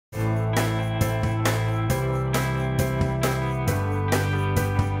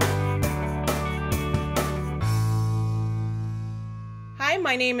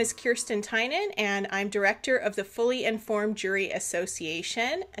my name is Kirsten Tynan, and I'm director of the Fully Informed Jury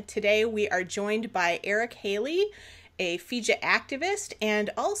Association. Today we are joined by Eric Haley, a FIJA activist and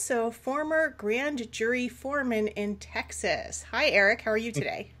also former grand jury foreman in Texas. Hi, Eric. How are you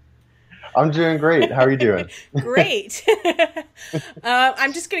today? I'm doing great. How are you doing? Great.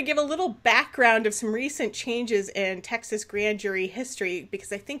 I'm just going to give a little background of some recent changes in Texas grand jury history,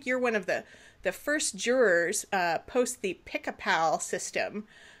 because I think you're one of the first jurors post the pick-a-pal system.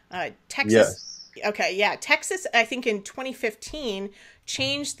 Texas, Yes. okay, yeah, Texas, I think in 2015,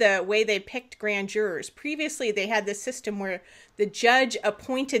 changed the way they picked grand jurors. Previously, they had this system where the judge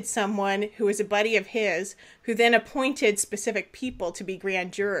appointed someone who was a buddy of his, who then appointed specific people to be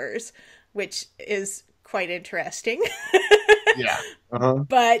grand jurors, which is quite interesting. Yeah. Uh-huh.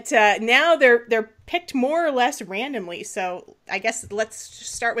 But now they're picked more or less randomly. So I guess let's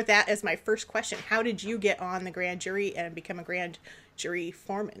start with that as my first question. How did you get on the grand jury and become a grand jury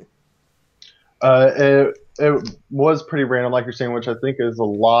foreman? It was pretty random, like you're saying, which I think is a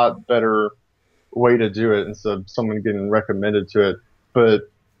lot better way to do it instead of someone getting recommended to it. But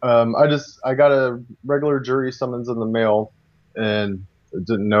I got a regular jury summons in the mail and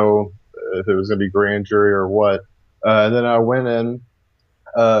didn't know if it was going to be grand jury or what. And then I went in,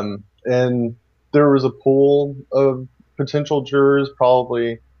 and there was a pool of potential jurors,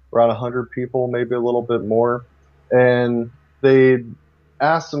 probably around 100 people, maybe a little bit more. And they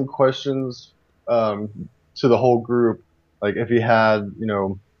asked some questions to the whole group, like if you had,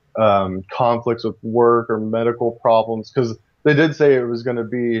 conflicts with work or medical problems, because they did say it was going to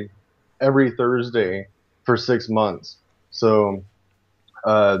be every Thursday for 6 months. So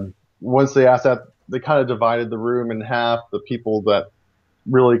once they asked that, they kind of divided the room in half, the people that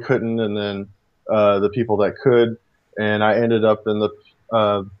really couldn't, and then the people that could. And I ended up in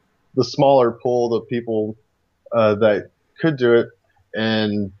the smaller pool, the people that could do it.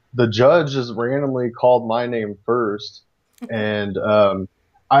 And the judge just randomly called my name first. And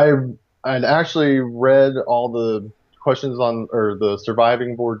I I'd actually read all the questions or the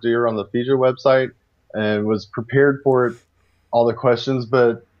Surviving Voir Dire on the FIJA website and was prepared for it, all the questions,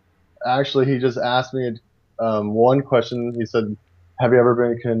 but actually he just asked me one question. He said, "Have you ever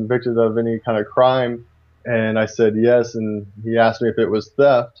been convicted of any kind of crime?" And I said yes, and he asked me if it was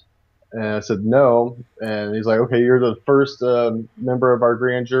theft, and I said no. And he's like, "Okay, you're the first member of our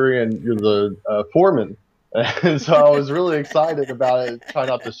grand jury, and you're the foreman." And so I was really excited about it. Try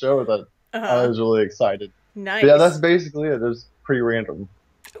not to show that I Uh-huh. was really excited. But yeah, that's Nice. basically it. It was pretty random.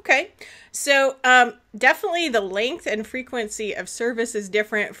 Okay. So definitely the length and frequency of service is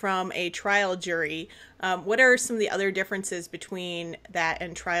different from a trial jury. What are some of the other differences between that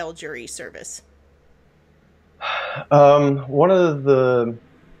and trial jury service? One of the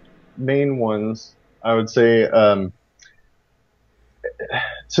main ones, I would say,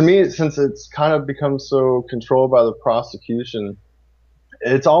 to me, since it's kind of become so controlled by the prosecution,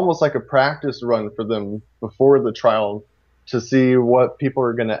 it's almost like a practice run for them before the trial to see what people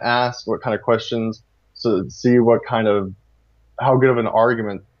are going to ask, what kind of questions, to see what kind of, how good of an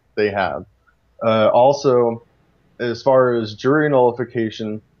argument they have. Also, as far as jury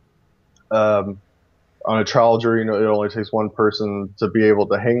nullification, um, on a trial jury, it only takes one person to be able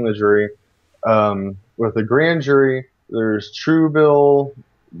to hang the jury. With a grand jury, there's true bill,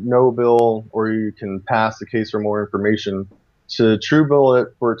 no bill, or you can pass the case for more information. To true bill it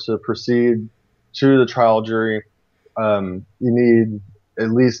for it to proceed to the trial jury, you need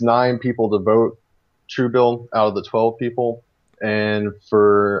at least 9 people to vote true bill out of the 12 people. And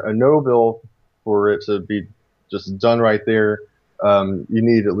for a no bill, for it to be just done right there, you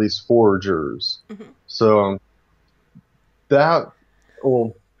need at least 4 jurors. Hmm. So that,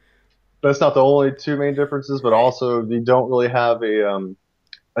 well, that's not the only two main differences, but Right. also you don't really have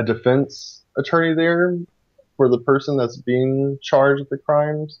a defense attorney there for the person that's being charged with the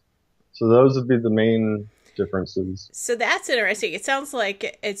crimes. So those would be the main differences. So that's interesting. It sounds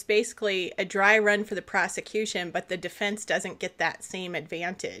like it's basically a dry run for the prosecution, but the defense doesn't get that same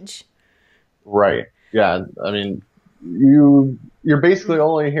advantage. Right. Yeah. I mean, you're basically Mhm.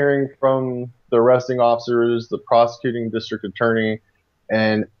 only hearing from the arresting officers, the prosecuting district attorney,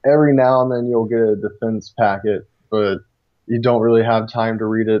 and every now and then you'll get a defense packet, but you don't really have time to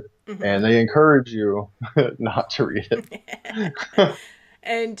read it, and Mhm. they encourage you not to read it.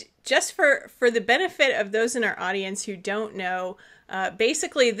 And just for the benefit of those in our audience who don't know,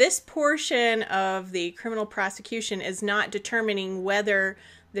 basically this portion of the criminal prosecution is not determining whether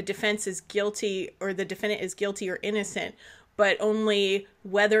the defense is guilty or the defendant is guilty or innocent, but only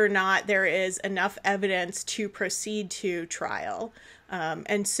whether or not there is enough evidence to proceed to trial.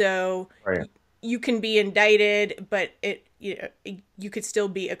 And so Right. you can be indicted, but it you could still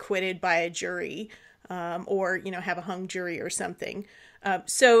be acquitted by a jury, or have a hung jury or something.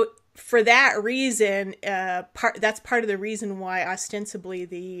 So for that reason, that's part of the reason why ostensibly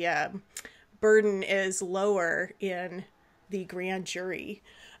the burden is lower in the grand jury.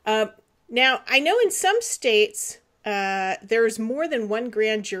 Now, I know in some states there's more than one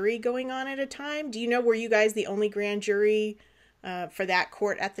grand jury going on at a time. Do you know, were you guys the only grand jury for that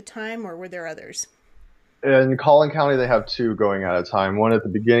court at the time, or were there others? In Collin County, they have two going at a time, one at the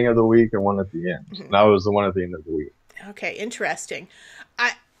beginning of the week and one at the end. Mm-hmm. And I was the one at the end of the week. Okay, interesting.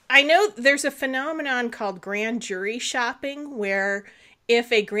 I know there's a phenomenon called grand jury shopping, where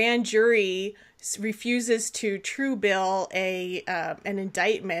if a grand jury refuses to true bill an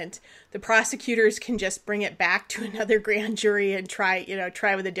indictment, the prosecutors can just bring it back to another grand jury and try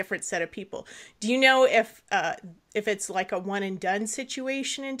with a different set of people. Do you know if it's like a one and done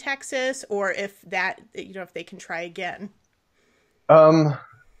situation in Texas, or if if they can try again?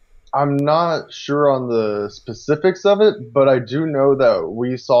 I'm not sure on the specifics of it, but I do know that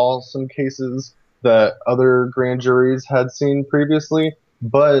we saw some cases that other grand juries had seen previously,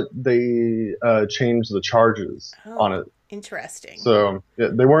 but they changed the charges on it. Interesting. So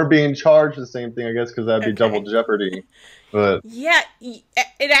they weren't being charged the same thing, I guess, because that'd be double jeopardy. But yeah,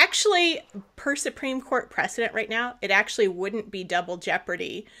 it actually, per Supreme Court precedent right now, it actually wouldn't be double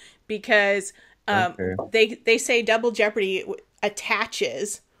jeopardy, because they say double jeopardy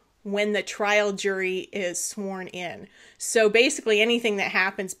attaches when the trial jury is sworn in. So basically anything that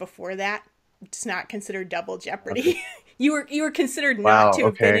happens before that, it's not considered double jeopardy. Okay. You were considered not to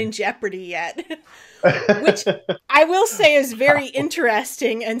have been in jeopardy yet, which I will say is very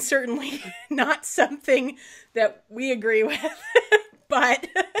interesting, and certainly not something that we agree with, but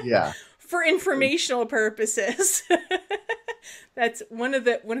for informational purposes, that's one of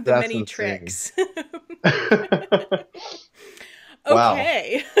the many insane tricks.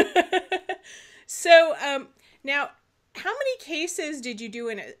 Okay. So now, how many cases did you do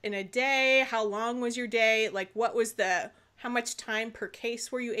in a day? How long was your day? Like, how much time per case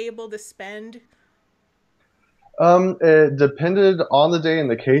were you able to spend? It depended on the day and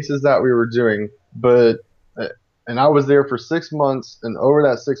the cases that we were doing, and I was there for 6 months, and over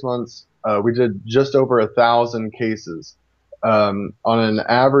that 6 months, we did just over 1,000 cases. On an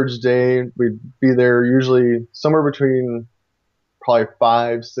average day, we'd be there usually somewhere between probably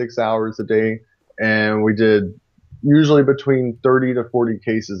 5-6 hours a day, and we did usually between 30 to 40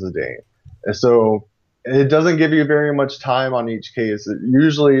 cases a day. And so it doesn't give you very much time on each case.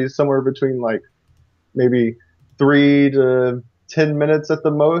 Usually somewhere between like maybe 3 to 10 minutes at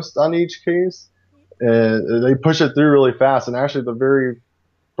the most on each case. And they push it through really fast. And actually the very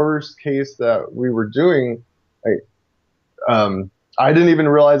first case that we were doing, I didn't even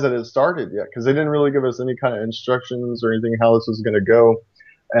realize that it started yet, because they didn't really give us any kind of instructions or anything how this was going to go.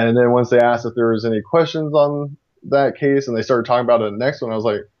 And then once they asked if there was any questions on that case and they started talking about the next one, I was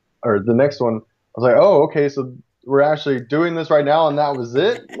like, oh, okay, so we're actually doing this right now, and that was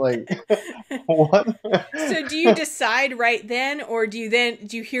it? Like, what? So do you decide right then, or do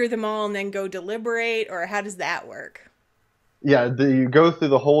you hear them all and then go deliberate, or how does that work? Yeah, you go through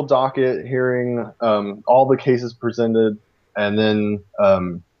the whole docket, hearing all the cases presented, and then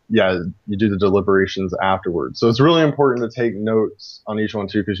you do the deliberations afterwards. So it's really important to take notes on each one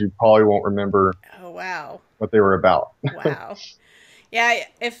too, because you probably won't remember what they were about. Wow. Yeah,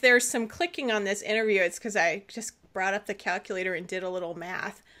 if there's some clicking on this interview, it's because I just brought up the calculator and did a little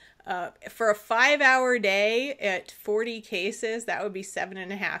math. For a 5-hour day at 40 cases, that would be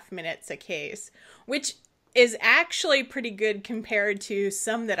 7.5 minutes a case, which is actually pretty good compared to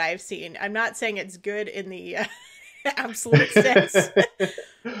some that I've seen. I'm not saying it's good in the absolute sense,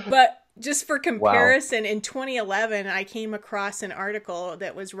 but just for comparison, in 2011, I came across an article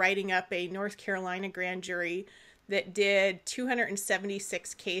that was writing up a North Carolina grand jury that did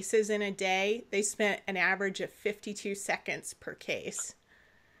 276 cases in a day. They spent an average of 52 seconds per case.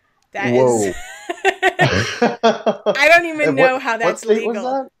 That is, I don't even know how that's legal.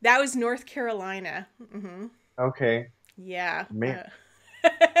 Was that was North Carolina. Mm-hmm. Okay. Yeah. Man.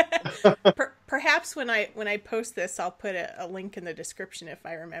 Perhaps when I post this, I'll put a link in the description if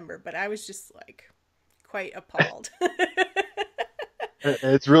I remember. But I was just like quite appalled.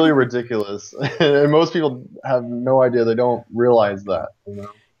 It's really ridiculous, and most people have no idea. They don't realize that. You know?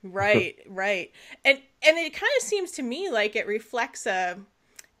 Right. And it kind of seems to me like it reflects a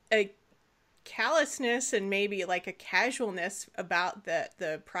callousness and maybe like a casualness about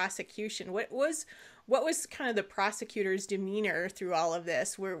the prosecution. What was kind of the prosecutor's demeanor through all of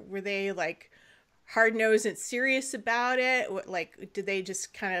this? Were they like hard nosed and serious about it? Like, did they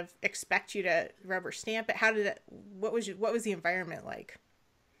just kind of expect you to rubber stamp it? How did it? What was the environment like?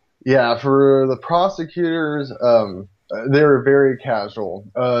 Yeah, for the prosecutors, they were very casual.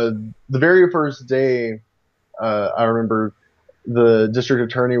 The very first day, I remember the district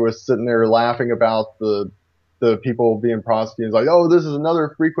attorney was sitting there laughing about the people being prosecuted. Like, oh, this is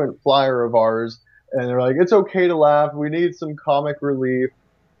another frequent flyer of ours, and they're like, it's okay to laugh. We need some comic relief,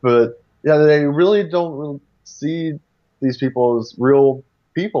 but yeah, they really don't really see these people as real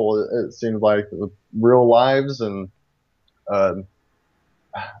people. It seemed like with real lives, and uh,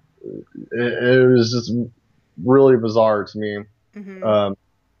 it was just really bizarre to me. Mm-hmm.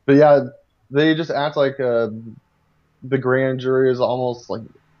 But yeah, they just act like the grand jury is almost like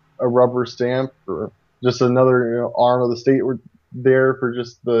a rubber stamp or just another arm of the state. We're there for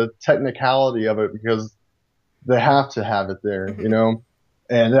just the technicality of it because they have to have it there, Mm-hmm.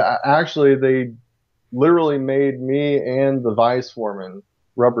 And actually, they literally made me and the vice foreman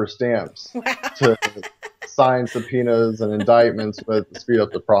rubber stamps to sign subpoenas and indictments with to speed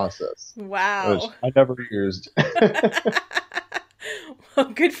up the process, which Wow. I never used. Well,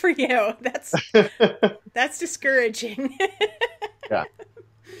 good for you. That's discouraging. Yeah.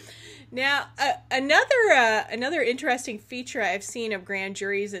 Now, another interesting feature I've seen of grand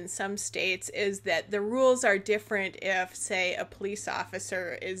juries in some states is that the rules are different if, say, a police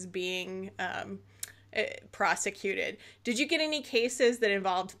officer is being prosecuted. Did you get any cases that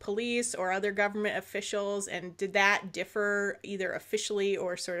involved police or other government officials, and did that differ either officially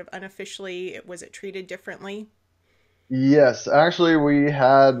or sort of unofficially? Was it treated differently? Yes, actually, we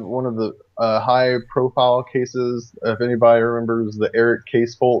had one of the high-profile cases. If anybody remembers the Eric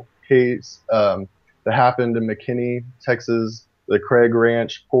Casebolt case that happened in McKinney, Texas, the Craig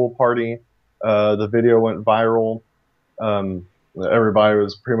Ranch pool party. The video went viral. Everybody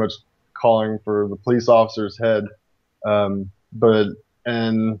was pretty much calling for the police officer's head. But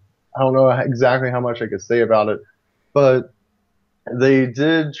and I don't know exactly how much I could say about it, but they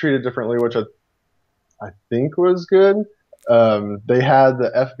did treat it differently, which I think was good. They had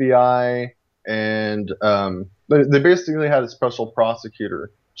the FBI and they basically had a special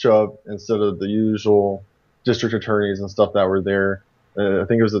prosecutor show up instead of the usual district attorneys and stuff that were there. I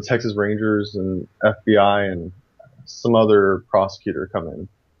think it was the Texas Rangers and FBI and some other prosecutor come in.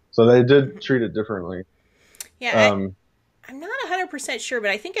 So they did Mm-hmm. treat it differently. Yeah, Um, I'm not 100% sure, but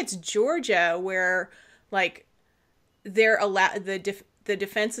I think it's Georgia where like they're allowed the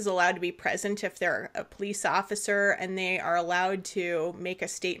defense is allowed to be present if they're a police officer, and they are allowed to make a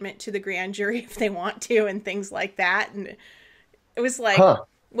statement to the grand jury if they want to, and things like that. And it was like, huh,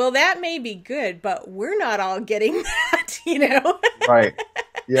 well, that may be good, but we're not all getting that. right.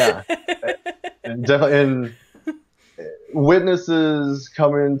 Yeah. And definitely, and witnesses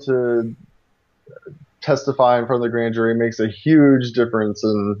coming to testify in front of the grand jury makes a huge difference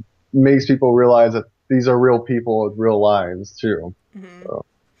and makes people realize that these are real people with real lives too. Mm-hmm. So,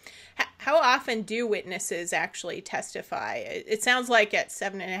 How often do witnesses actually testify? It sounds like at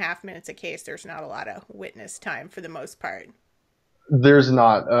 7.5 minutes a case, there's not a lot of witness time for the most part. there's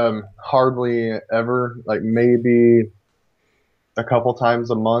not hardly ever, like maybe a couple times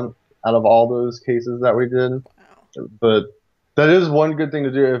a month out of all those cases that we did. Wow. But that is one good thing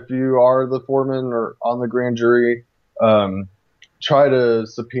to do if you are the foreman or on the grand jury. Um, Try to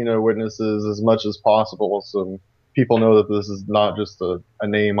subpoena witnesses as much as possible so people know that this is not just a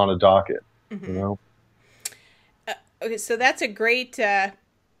name on a docket, you Mm-hmm. know? Okay, so that's a great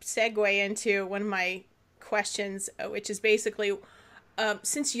segue into one of my questions, which is basically,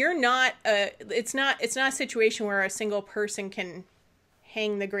 since you're not, it's not a situation where a single person can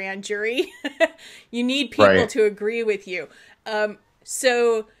hang the grand jury. You need people Right. to agree with you.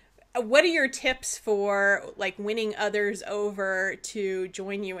 So what are your tips for like winning others over to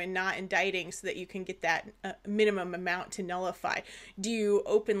join you in not indicting so that you can get that minimum amount to nullify? Do you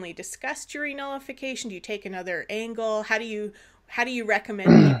openly discuss jury nullification? Do you take another angle? How do you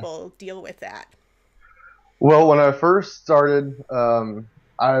recommend people deal with that? Well, when I first started,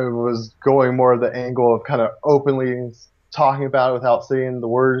 I was going more of the angle of kind of openly talking about it without saying the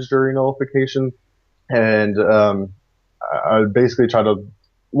words jury nullification. And I basically try to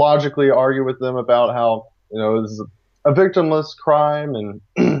logically argue with them about how, this is a victimless crime and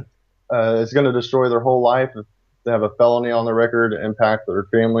it's going to destroy their whole life if they have a felony on their record, impact their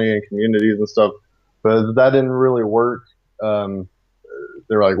family and communities and stuff. But that didn't really work. Um,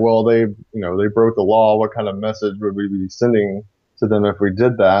 they're like, well, they broke the law. What kind of message would we be sending to them if we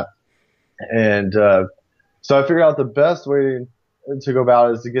did that? And so I figured out the best way to go about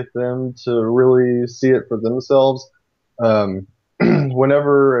it is to get them to really see it for themselves. Um,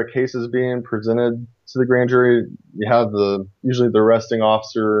 whenever a case is being presented to the grand jury, you have usually the arresting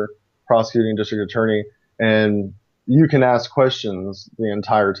officer, prosecuting district attorney, and you can ask questions the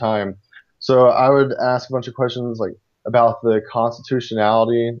entire time. So I would ask a bunch of questions like about the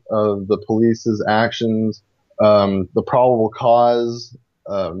constitutionality of the police's actions, the probable cause,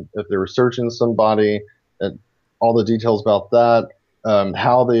 if they were searching somebody, and all the details about that,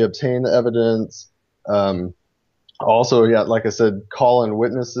 how they obtain the evidence. Also, yeah, like I said, call in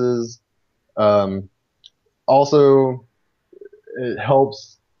witnesses. Also, it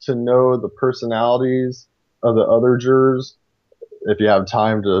helps to know the personalities of the other jurors if you have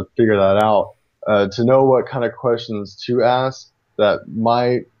time to figure that out, to know what kind of questions to ask that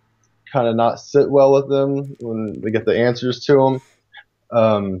might kind of not sit well with them when they get the answers to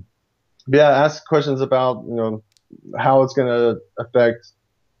them. Yeah, ask questions about, how it's going to affect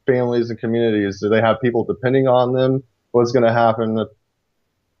families and communities. Do they have people depending on them? What's going to happen if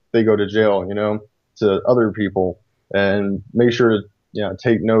they go to jail, to other people? And make sure to,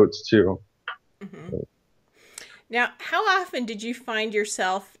 take notes too. Mm-hmm. Now, how often did you find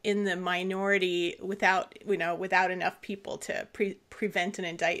yourself in the minority without enough people to prevent an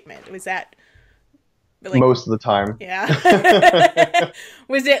indictment? Was that like, most of the time? Yeah.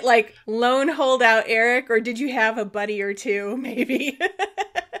 Was it like lone holdout Eric, or did you have a buddy or two, maybe?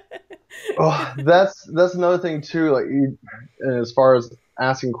 Oh, that's another thing too. Like, as far as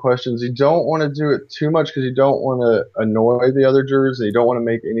asking questions, you don't want to do it too much because you don't want to annoy the other jurors, and you don't want to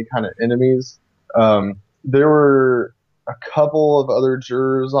make any kind of enemies. There were a couple of other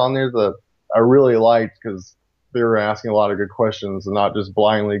jurors on there that I really liked because they were asking a lot of good questions and not just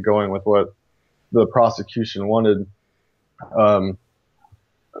blindly going with what the prosecution wanted,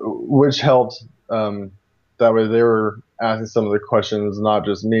 which helped. That way they were asking some of the questions, not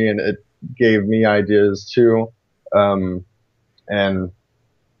just me, and it gave me ideas too. And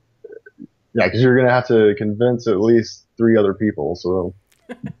yeah, because you're going to have to convince at least 3 other people, so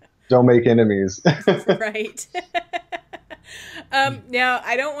don't make enemies. Right. Now,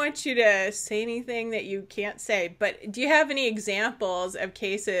 I don't want you to say anything that you can't say, but do you have any examples of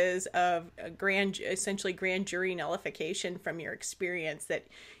cases of essentially grand jury nullification from your experience that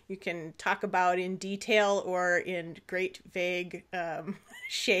you can talk about in detail or in great vague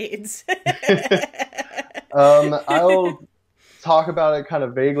shades? I'll talk about it kind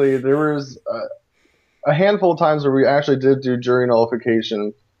of vaguely. There was a handful of times where we actually did do jury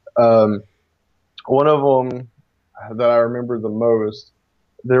nullification. One of them that I remember the most,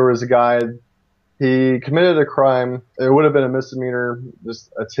 there was a guy, he committed a crime. It would have been a misdemeanor,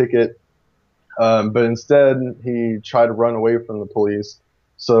 just a ticket. But instead, he tried to run away from the police.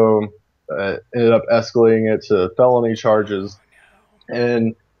 So ended up escalating it to felony charges.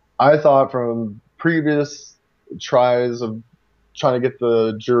 And I thought from previous tries of trying to get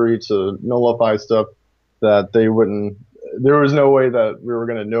the jury to nullify stuff that there was no way that we were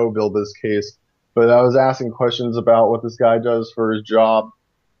going to no-bill this case. But I was asking questions about what this guy does for his job.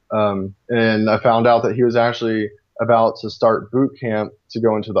 And I found out that he was actually about to start boot camp to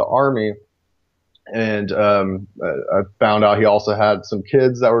go into the Army. And I found out he also had some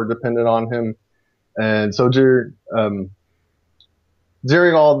kids that were dependent on him. And so during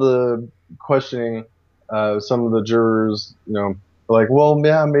all the questioning, some of the jurors, were like, well,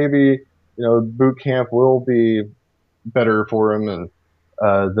 yeah, maybe, boot camp will be better for him and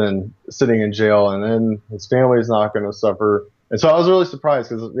than sitting in jail, and then his family's not going to suffer. And so I was really surprised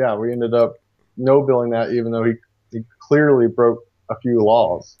because, yeah, we ended up no-billing that, even though he clearly broke a few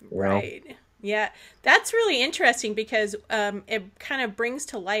laws. Right. Yeah, that's really interesting because it kind of brings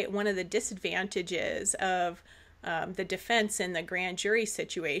to light one of the disadvantages of the defense in the grand jury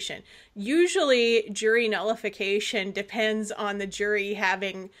situation. Usually, jury nullification depends on the jury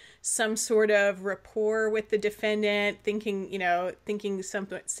having some sort of rapport with the defendant, thinking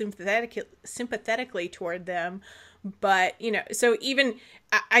somewhat sympathetically toward them. But, so even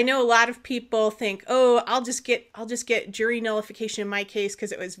I know a lot of people think, oh, I'll just get jury nullification in my case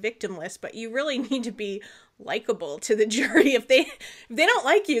because it was victimless. But you really need to be likable to the jury. If they don't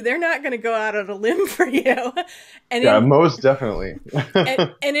like you, they're not going to go out on a limb for you. And yeah, most definitely.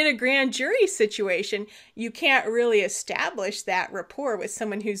 and in a grand jury situation, you can't really establish that rapport with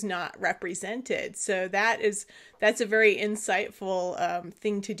someone who's not represented. So that's a very insightful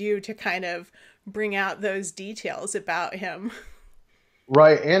thing to do to kind of bring out those details about him.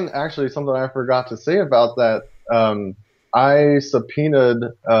 Right, and actually something I forgot to say about that, I subpoenaed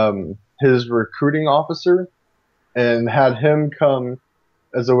his recruiting officer and had him come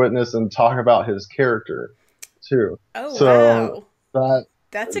as a witness and talk about his character too. Oh, so wow.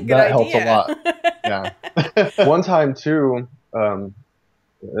 That's a good idea. Helps a lot. Yeah. One time too,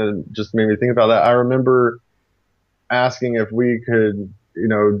 it just made me think about that. I remember asking if we could,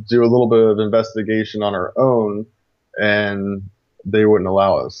 do a little bit of investigation on our own, and they wouldn't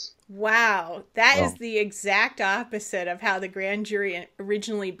allow us. Wow, that is So, the exact opposite of how the grand jury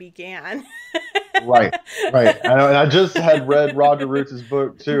originally began. right, right. And I just had read Roger Roots'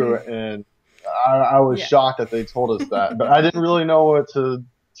 book too, and I was Yeah. shocked that they told us that, but I didn't really know what to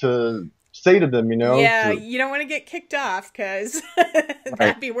say to them, Yeah, to, you don't want to get kicked off because right.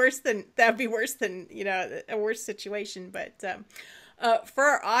 that'd be worse than a worse situation. But for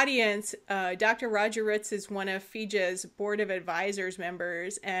our audience, Dr. Roger Ritz is one of FIJA's Board of Advisors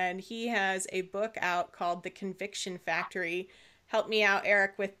members, and he has a book out called The Conviction Factory. Help me out,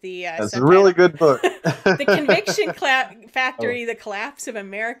 Eric, with the That's a really subtitle. good book. The Conviction Oh, Factory, The Collapse of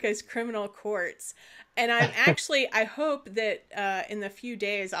America's Criminal Courts. And I hope that in the few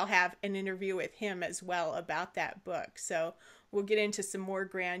days I'll have an interview with him as well about that book. So we'll get into some more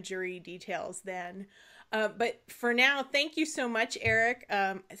grand jury details then. But for now, thank you so much, Eric.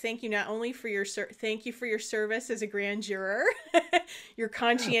 Thank you not only for thank you for your service as a grand juror, your well,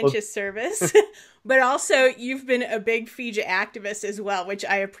 conscientious service, but also you've been a big FIJA activist as well, which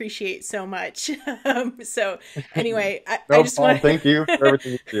I appreciate so much. So anyway, I no just problem. want Thank you for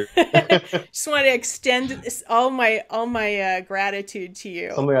everything you do. just want to extend all my gratitude to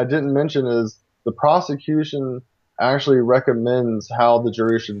you. Something I didn't mention is the prosecution actually recommends how the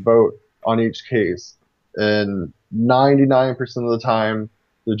jury should vote on each case. And 99% of the time,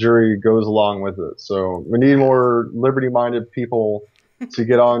 the jury goes along with it. So we need Wow. more liberty-minded people to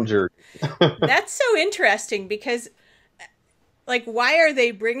get on jury. That's so interesting because like why are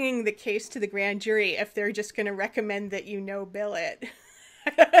they bringing the case to the grand jury if they're just going to recommend that you no bill it?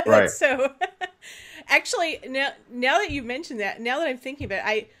 Right. That's so actually now that you mentioned that, now that I'm thinking about it,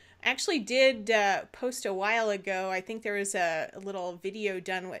 I actually did post a while ago. I think there was a little video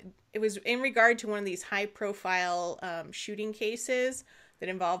done with it was in regard to one of these high profile shooting cases that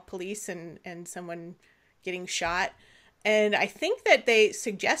involved police and someone getting shot. And I think that they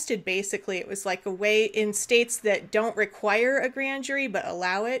suggested basically it was like a way in states that don't require a grand jury but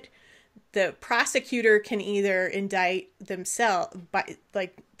allow it. The prosecutor can either indict themselves by,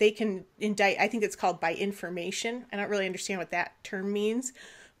 like, they can indict, I think it's called by information. I don't really understand what that term means,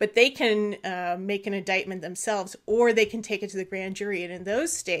 but they can make an indictment themselves, or they can take it to the grand jury. And in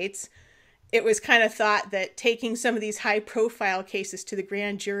those states, it was kind of thought that taking some of these high profile cases to the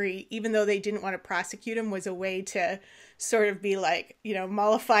grand jury, even though they didn't want to prosecute them, was a way to sort of be like,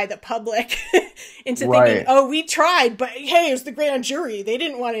 mollify the public into thinking, Right. oh, we tried, but hey, it was the grand jury. They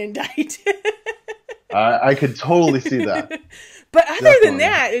didn't want to indict. I could totally see that. But other than Definitely.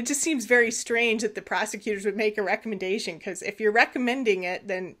 that, it just seems very strange that the prosecutors would make a recommendation, because if you're recommending it,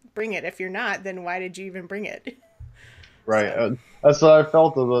 then bring it. If you're not, then why did you even bring it? Right. So, That's what I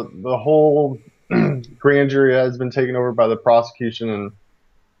felt. The whole grand jury has been taken over by the prosecution, and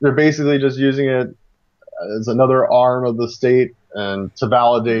they're basically just using it as another arm of the state and to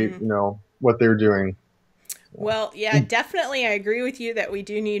validate, mhm. what they're doing. Well, yeah, definitely. I agree with you that we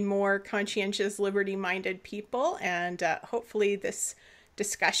do need more conscientious, liberty minded people. And hopefully, this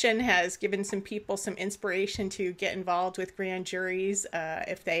discussion has given some people some inspiration to get involved with grand juries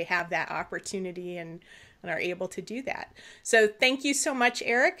if they have that opportunity and are able to do that. So, thank you so much,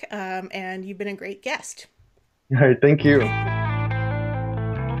 Eric. And you've been a great guest. All right. Thank you.